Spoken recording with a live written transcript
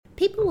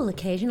will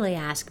occasionally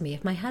ask me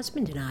if my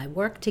husband and I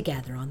work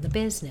together on the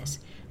business,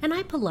 and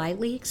I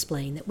politely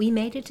explain that we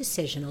made a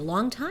decision a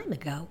long time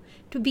ago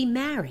to be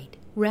married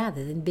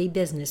rather than be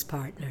business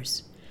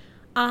partners.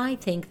 I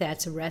think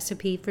that's a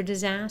recipe for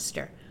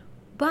disaster.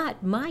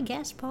 But my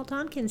guest, Paul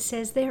Tompkins,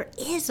 says there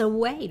is a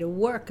way to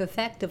work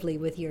effectively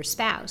with your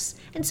spouse,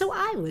 and so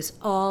I was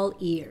all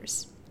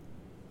ears.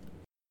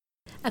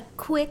 A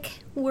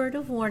quick word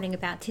of warning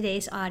about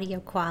today's audio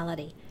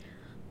quality.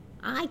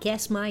 I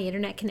guess my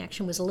internet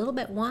connection was a little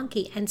bit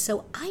wonky, and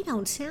so I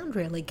don't sound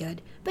really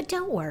good. But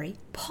don't worry,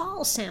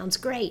 Paul sounds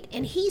great,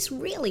 and he's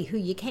really who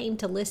you came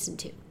to listen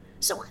to.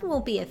 So I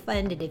won't be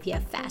offended if you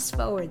fast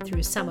forward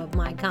through some of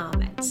my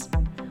comments.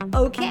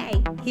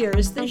 Okay,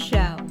 here's the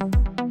show.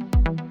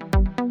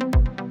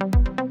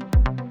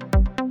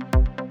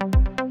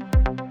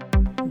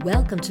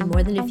 Welcome to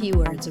More Than a Few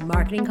Words, a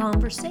marketing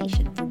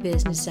conversation for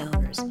business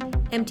owners.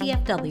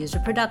 MTFW is a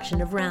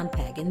production of Round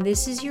Peg, and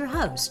this is your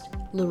host,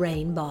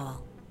 Lorraine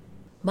Ball.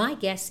 My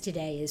guest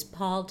today is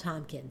Paul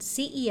Tompkins,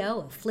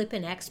 CEO of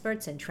Flippin'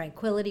 Experts and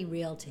Tranquility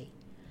Realty.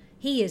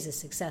 He is a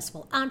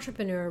successful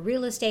entrepreneur,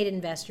 real estate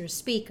investor,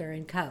 speaker,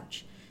 and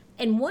coach.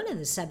 And one of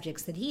the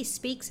subjects that he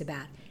speaks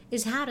about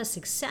is how to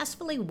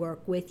successfully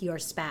work with your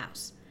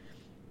spouse.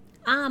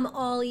 I'm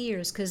all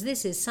ears because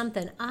this is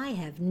something I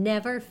have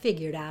never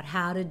figured out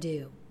how to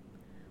do.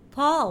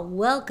 Paul,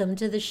 welcome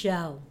to the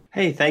show.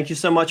 Hey, thank you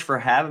so much for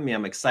having me.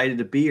 I'm excited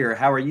to be here.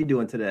 How are you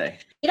doing today?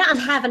 I'm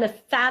having a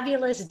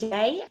fabulous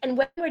day. And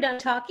when we're done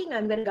talking,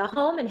 I'm going to go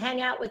home and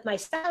hang out with my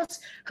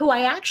spouse, who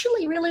I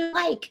actually really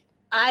like.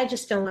 I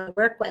just don't want to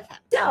work with him.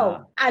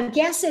 So I'm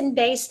guessing,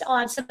 based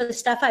on some of the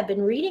stuff I've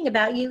been reading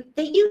about you,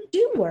 that you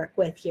do work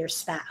with your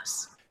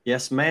spouse.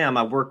 Yes, ma'am.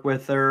 I work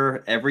with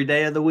her every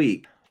day of the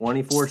week,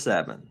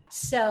 24/7.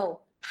 So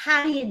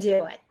how do you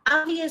do it?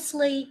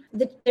 Obviously,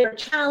 there are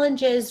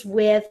challenges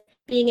with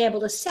being able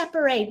to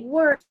separate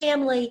work,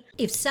 family.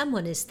 If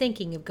someone is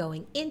thinking of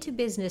going into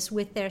business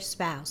with their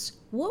spouse,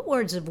 what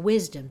words of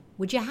wisdom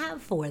would you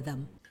have for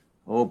them?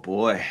 Oh,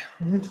 boy.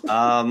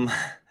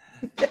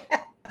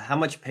 How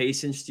much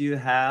patience do you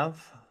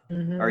have?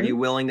 Mm-hmm. Are you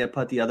willing to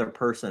put the other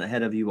person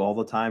ahead of you all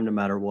the time, no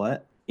matter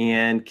what?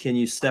 And can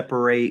you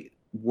separate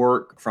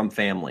work from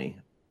family,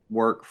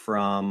 work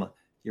from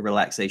your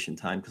relaxation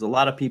time? Because a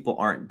lot of people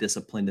aren't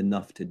disciplined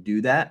enough to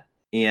do that.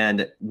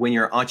 And when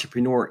you're an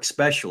entrepreneur,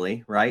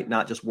 especially, right,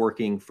 not just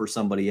working for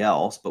somebody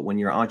else, but when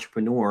you're an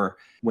entrepreneur,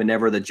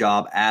 whenever the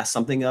job asks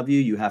something of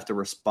you, you have to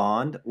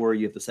respond, or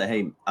you have to say,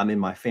 hey, I'm in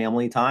my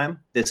family time.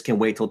 This can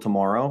wait till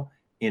tomorrow,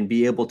 and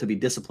be able to be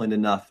disciplined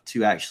enough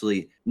to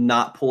actually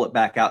not pull it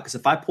back out. Because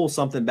if I pull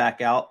something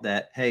back out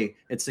that, hey,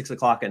 it's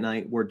 6:00 at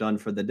night, we're done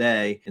for the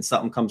day, and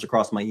something comes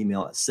across my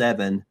email at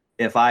 7,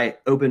 if I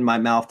open my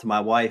mouth to my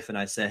wife and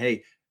I say,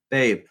 hey,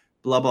 babe,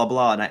 blah, blah,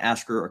 blah, and I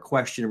ask her a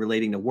question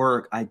relating to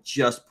work, I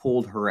just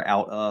pulled her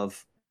out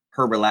of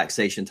her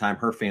relaxation time,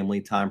 her family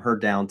time, her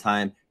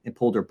downtime, and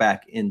pulled her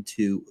back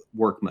into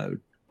work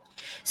mode.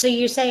 So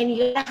you're saying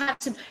you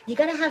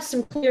gotta have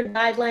some clear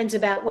guidelines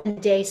about when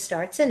the day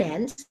starts and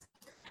ends.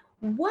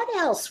 What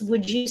else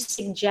would you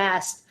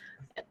suggest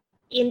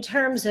in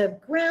terms of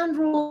ground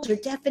rules or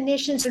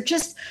definitions, or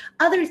just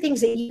other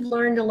things that you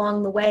learned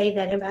along the way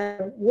that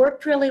have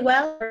worked really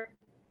well? Or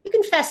you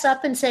can fess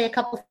up and say a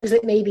couple of things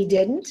that maybe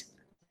didn't.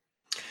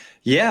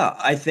 Yeah,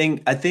 I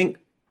think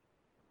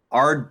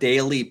our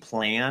daily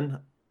plan,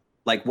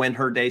 like when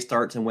her day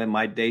starts and when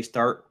my day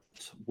starts,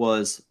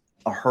 was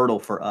a hurdle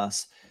for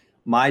us.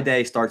 My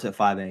day starts at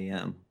 5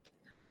 a.m.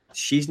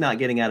 She's not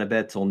getting out of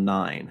bed till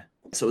 9.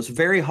 So it's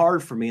very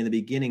hard for me in the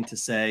beginning to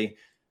say,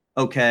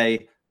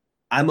 okay,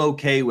 I'm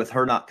okay with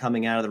her not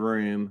coming out of the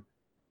room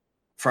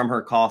from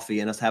her coffee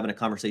and us having a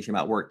conversation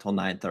about work till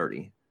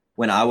 9:30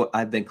 when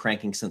I've been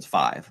cranking since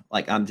 5.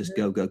 Like, I'm just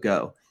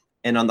go.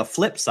 And on the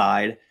flip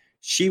side,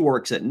 she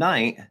works at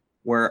night,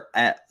 where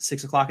at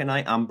 6:00 at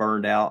night, I'm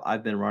burned out.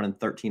 I've been running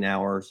 13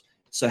 hours.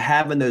 So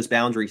having those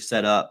boundaries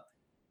set up,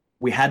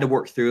 we had to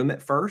work through them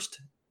at first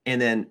and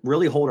then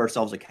really hold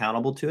ourselves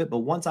accountable to it. But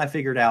once I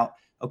figured out,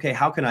 okay,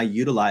 how can I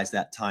utilize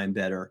that time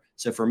better?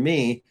 So for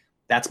me,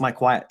 that's my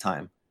quiet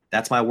time.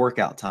 That's my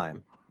workout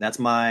time. That's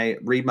my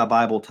read my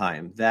Bible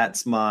time.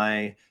 That's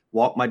my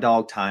walk my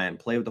dog time,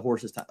 play with the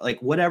horses time.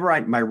 Like whatever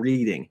my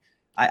reading,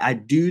 I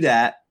do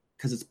that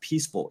because it's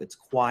peaceful. It's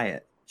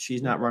quiet.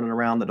 She's not running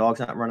around. The dog's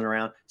not running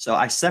around. So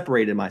I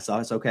separated myself.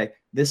 I said, okay,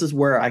 this is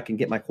where I can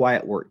get my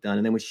quiet work done.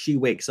 And then when she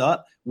wakes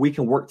up, we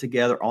can work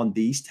together on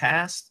these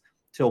tasks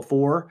till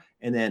 4.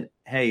 And then,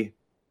 hey,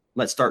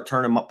 let's start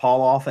turning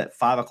Paul off at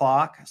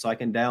 5:00 so I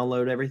can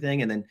download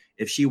everything. And then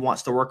if she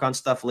wants to work on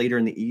stuff later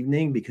in the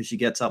evening because she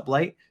gets up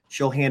late,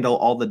 she'll handle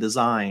all the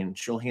design.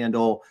 She'll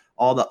handle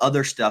all the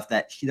other stuff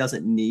that she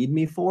doesn't need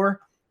me for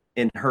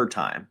in her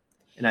time.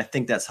 And I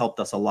think that's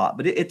helped us a lot.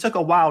 But it took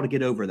a while to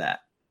get over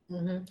that.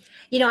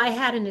 Mm-hmm. I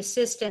had an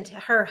assistant.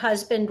 Her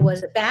husband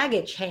was a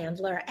baggage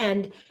handler,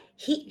 and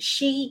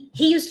he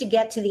used to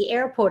get to the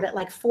airport at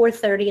like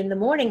 4:30 in the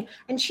morning,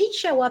 and she'd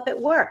show up at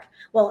work.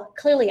 Well,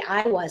 clearly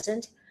I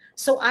wasn't.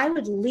 So I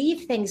would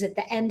leave things at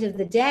the end of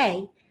the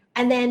day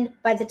And then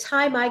by the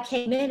time I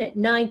came in at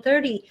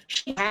 9:30,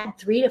 she had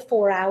 3 to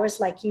 4 hours,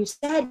 like you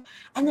said.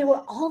 And there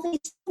were all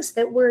these things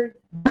that were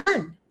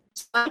done.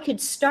 So I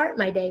could start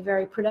my day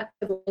very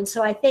productively. And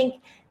so I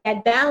think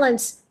that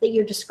balance that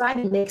you're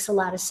describing makes a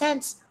lot of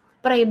sense.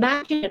 But I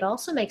imagine it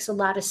also makes a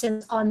lot of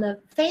sense on the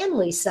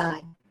family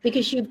side,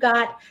 because you've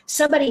got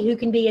somebody who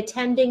can be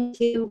attending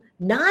to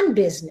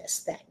non-business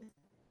things.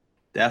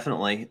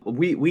 Definitely.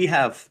 We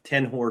have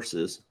 10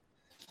 horses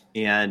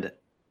and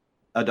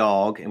a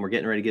dog, and we're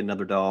getting ready to get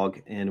another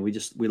dog. And we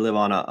live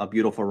on a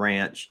beautiful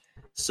ranch.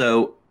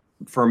 So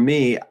for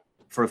me,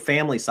 for the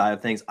family side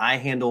of things, I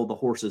handle the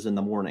horses in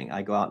the morning.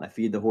 I go out and I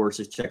feed the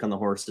horses, check on the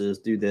horses,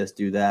 do this,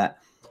 do that.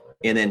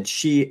 And then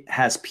she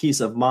has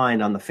peace of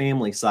mind on the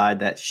family side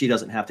that she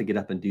doesn't have to get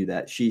up and do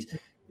that.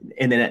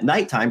 And then at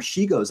nighttime,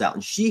 she goes out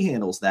and she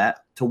handles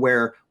that, to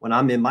where when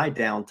I'm in my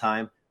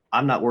downtime,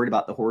 I'm not worried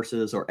about the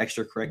horses or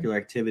extracurricular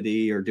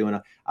activity or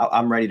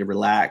I'm ready to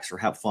relax or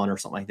have fun or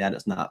something like that.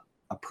 It's not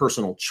a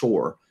personal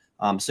chore.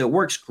 So it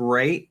works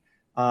great.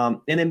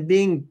 And then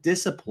being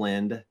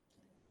disciplined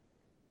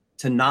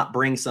to not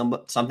bring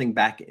something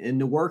back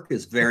into work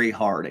is very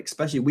hard,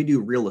 especially we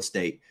do real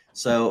estate.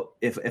 So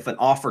if an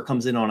offer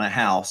comes in on a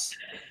house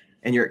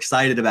and you're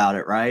excited about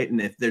it, right?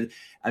 And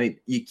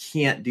you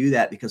can't do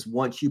that, because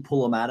once you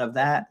pull them out of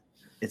that,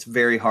 it's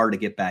very hard to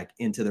get back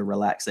into their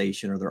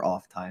relaxation or their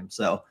off time.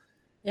 So,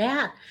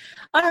 yeah.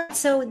 All right.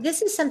 So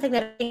this is something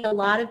that I think a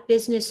lot of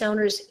business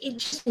owners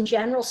just in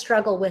general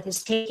struggle with,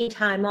 is taking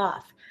time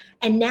off.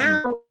 And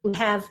now we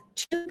have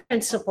two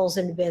principals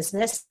in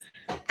business,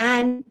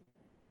 and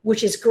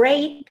which is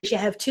great, because you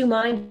have two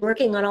minds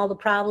working on all the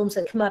problems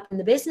that come up in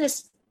the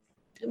business,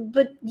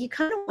 but you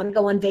kind of want to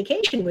go on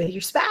vacation with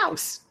your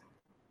spouse.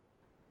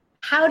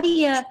 How do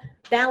you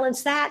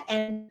balance that?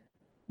 And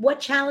what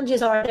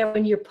challenges are there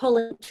when you're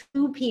pulling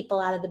two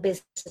people out of the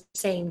business at the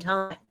same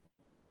time?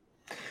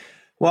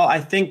 Well, I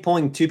think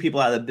pulling two people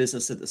out of the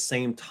business at the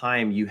same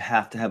time, you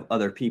have to have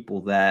other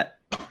people that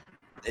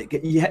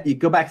you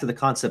go back to the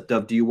concept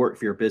of, do you work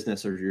for your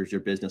business or does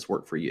your business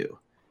work for you?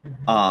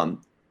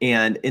 Mm-hmm.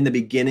 And in the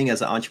beginning,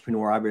 as an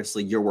entrepreneur,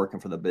 obviously you're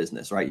working for the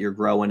business, right? You're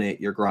growing it,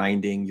 you're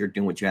grinding, you're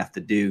doing what you have to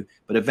do.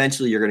 But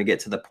eventually you're going to get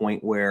to the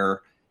point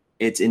where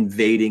it's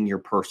invading your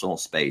personal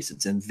space.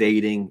 It's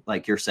invading,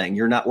 like you're saying,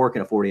 you're not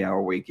working a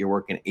 40-hour week, you're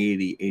working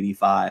 80,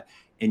 85,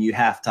 and you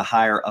have to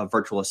hire a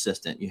virtual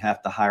assistant. You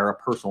have to hire a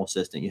personal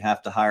assistant. You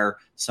have to hire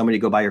somebody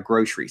to go buy your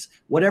groceries,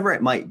 whatever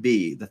it might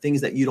be. The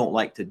things that you don't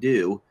like to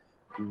do,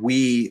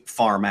 we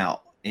farm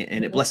out.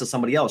 And it blesses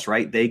somebody else,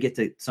 right?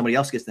 Somebody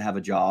else gets to have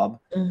a job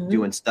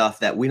doing stuff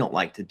that we don't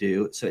like to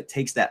do. So it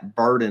takes that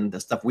burden, the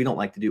stuff we don't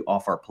like to do,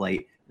 off our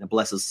plate, and it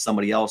blesses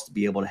somebody else to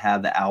be able to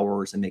have the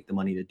hours and make the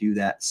money to do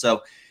that.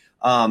 So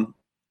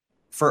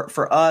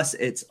for us,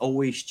 it's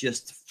always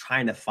just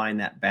trying to find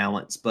that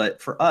balance. But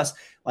for us,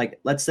 like,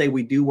 let's say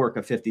we do work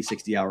a 50,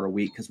 60 hour a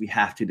week because we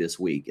have to this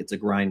week, it's a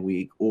grind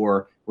week,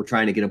 or we're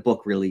trying to get a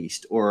book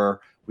released, or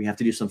we have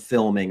to do some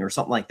filming or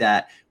something like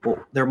that.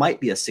 Well, there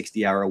might be a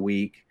 60-hour a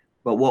week.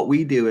 But what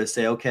we do is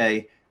say,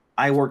 okay,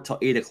 I work till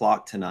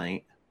 8:00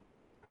 tonight.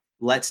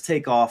 Let's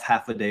take off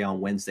half a day on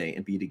Wednesday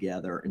and be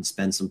together and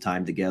spend some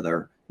time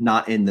together,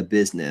 not in the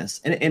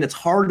business. And it's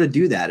hard to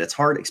do that. It's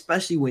hard,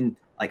 especially when,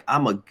 like,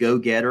 I'm a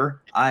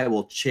go-getter. I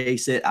will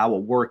chase it. I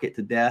will work it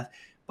to death.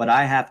 But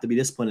I have to be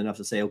disciplined enough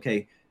to say,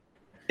 okay,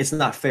 it's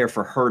not fair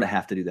for her to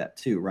have to do that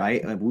too,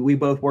 right? We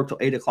both work till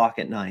 8:00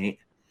 at night.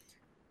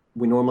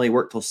 We normally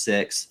work till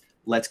 6.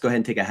 Let's go ahead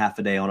and take a half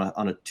a day on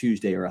a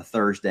Tuesday or a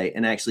Thursday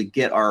and actually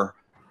get our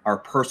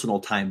personal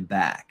time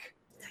back.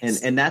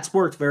 Nice. And that's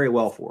worked very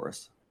well for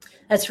us.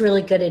 That's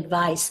really good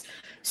advice.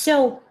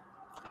 So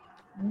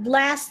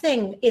last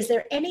thing, is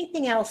there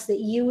anything else that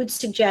you would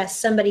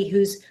suggest somebody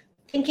who's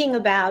thinking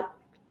about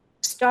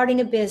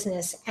starting a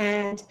business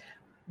and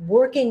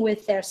working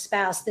with their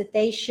spouse that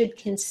they should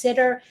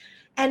consider?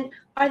 And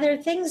are there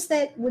things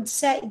that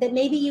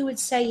maybe you would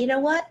say, you know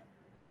what,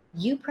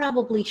 you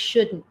probably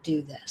shouldn't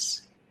do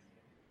this?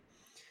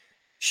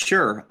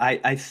 Sure.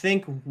 I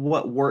think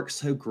what works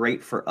so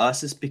great for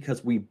us is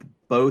because we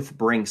both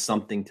bring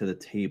something to the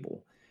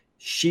table.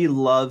 She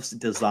loves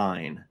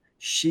design.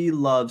 She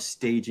loves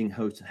staging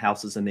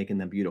houses and making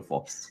them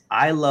beautiful.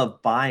 I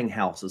love buying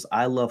houses.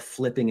 I love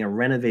flipping and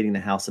renovating the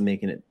house and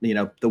making it,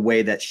 the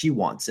way that she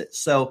wants it.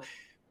 So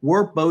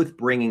we're both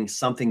bringing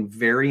something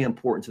very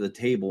important to the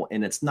table.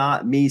 And it's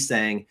not me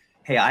saying,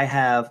 hey, I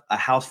have a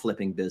house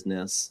flipping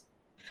business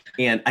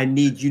and I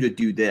need you to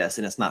do this.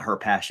 And it's not her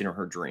passion or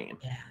her dream.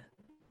 Yeah.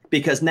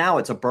 Because now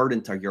it's a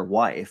burden to your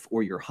wife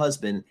or your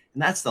husband.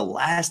 And that's the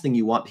last thing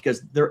you want,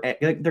 because they're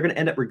going to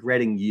end up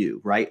regretting you,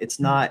 right?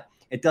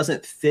 It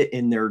doesn't fit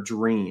in their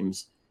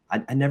dreams.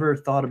 I never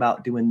thought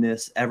about doing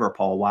this ever,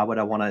 Paul. Why would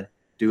I want to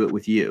do it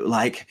with you?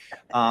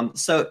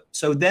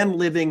 So them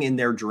living in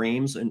their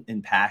dreams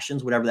and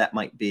passions, whatever that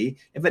might be,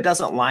 if it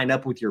doesn't line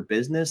up with your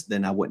business,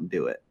 then I wouldn't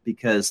do it,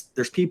 because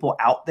there's people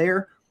out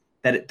there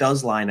that it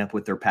does line up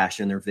with their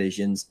passion, their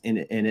visions. And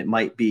it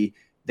might be,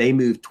 they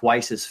move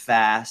twice as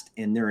fast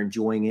and they're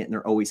enjoying it and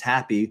they're always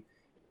happy.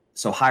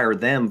 So hire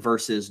them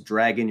versus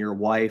dragging your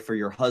wife or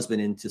your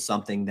husband into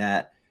something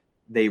that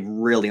they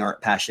really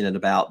aren't passionate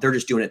about. They're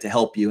just doing it to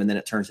help you. And then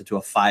it turns into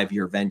a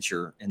 5-year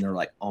venture. And they're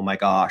like, oh my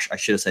gosh, I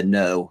should have said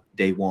no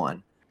day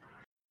one.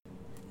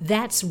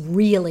 That's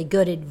really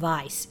good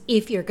advice.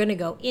 If you're going to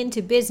go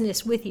into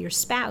business with your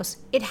spouse,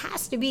 it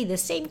has to be the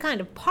same kind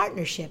of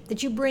partnership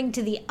that you bring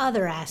to the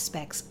other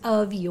aspects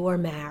of your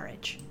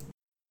marriage.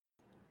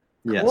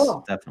 Yes,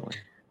 Cool. definitely.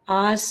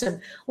 Awesome.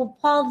 Well,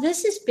 Paul,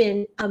 this has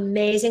been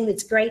amazing.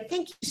 That's great.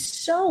 Thank you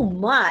so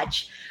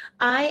much.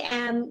 I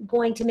am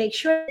going to make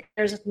sure that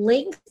there's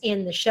links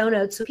in the show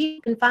notes so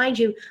people can find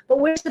you. But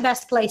where's the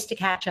best place to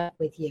catch up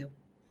with you?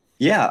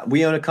 Yeah,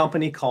 we own a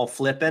company called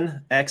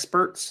Flippin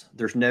Experts.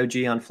 There's no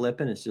G on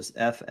Flippin. It's just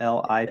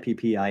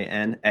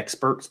FLIPPIN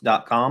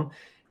experts.com.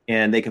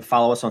 And they can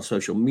follow us on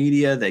social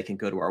media. They can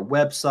go to our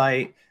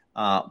website.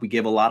 We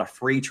give a lot of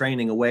free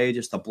training away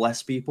just to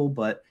bless people.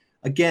 But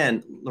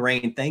again,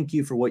 Lorraine, thank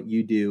you for what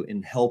you do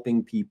in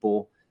helping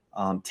people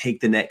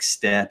take the next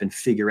step and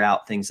figure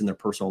out things in their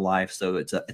personal life. So it's